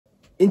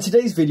In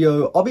today's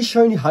video, I'll be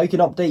showing you how you can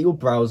update your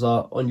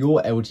browser on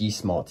your LG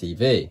Smart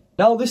TV.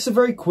 Now, this is a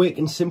very quick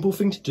and simple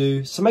thing to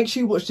do, so make sure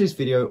you watch this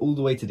video all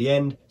the way to the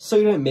end so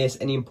you don't miss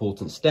any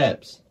important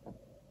steps.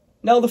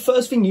 Now, the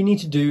first thing you need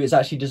to do is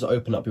actually just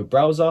open up your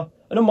browser,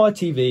 and on my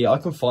TV, I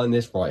can find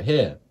this right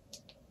here.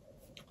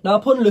 Now,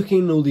 upon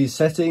looking at all these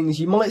settings,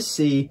 you might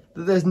see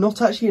that there's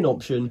not actually an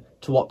option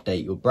to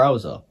update your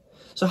browser.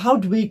 So how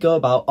do we go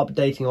about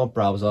updating our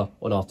browser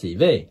on our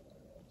TV?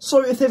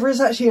 So if there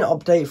is actually an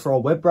update for our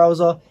web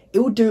browser, it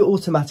will do it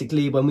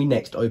automatically when we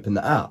next open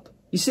the app.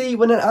 You see,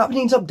 when an app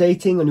needs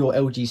updating on your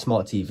LG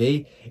Smart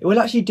TV, it will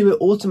actually do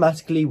it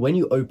automatically when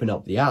you open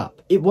up the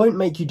app. It won't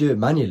make you do it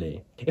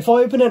manually. If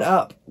I open an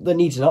app that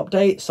needs an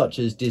update, such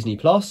as Disney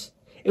Plus,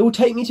 it will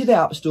take me to the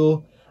App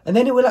Store, and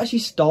then it will actually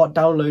start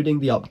downloading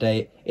the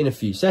update in a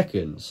few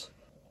seconds.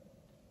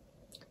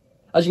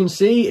 As you can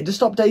see, it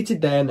just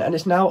updated then, and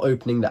it's now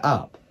opening the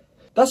app.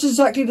 That's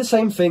exactly the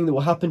same thing that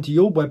will happen to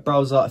your web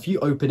browser if you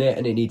open it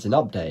and it needs an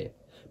update.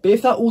 But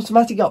if that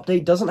automatic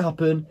update doesn't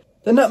happen,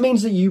 then that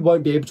means that you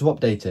won't be able to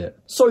update it.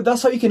 So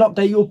that's how you can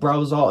update your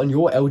browser on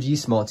your LG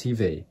Smart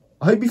TV.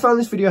 I hope you found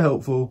this video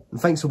helpful,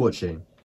 and thanks for watching.